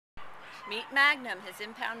Meet Magnum. His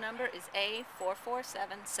impound number is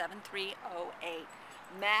A4477308.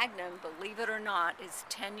 Magnum, believe it or not, is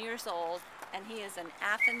 10 years old, and he is an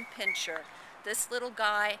Affin pincher. This little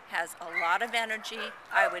guy has a lot of energy.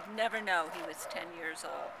 I would never know he was 10 years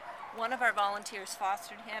old. One of our volunteers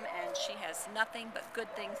fostered him, and she has nothing but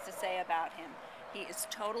good things to say about him. He is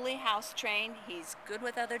totally house trained. He's good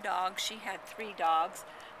with other dogs. She had 3 dogs.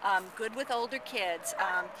 Good with older kids.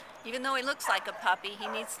 Even though he looks like a puppy,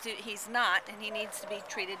 he's not, and he needs to be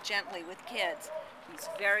treated gently with kids. He's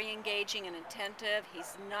very engaging and attentive.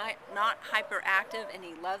 He's not hyperactive, and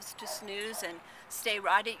he loves to snooze and stay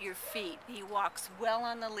right at your feet. He walks well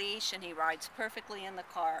on the leash, and he rides perfectly in the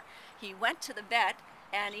car. He went to the vet,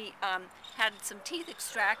 and he had some teeth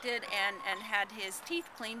extracted and had his teeth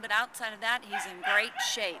cleaned, but outside of that, he's in great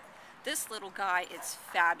shape. This little guy is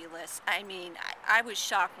fabulous. I mean, I was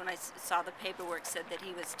shocked when I saw the paperwork said that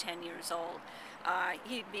he was 10 years old.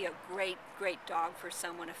 He'd be a great dog for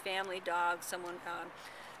someone, a family dog, someone,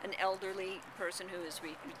 an elderly person who is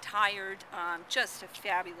retired, just a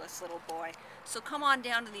fabulous little boy. So come on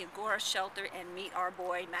down to the Agoura shelter and meet our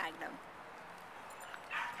boy Magnum.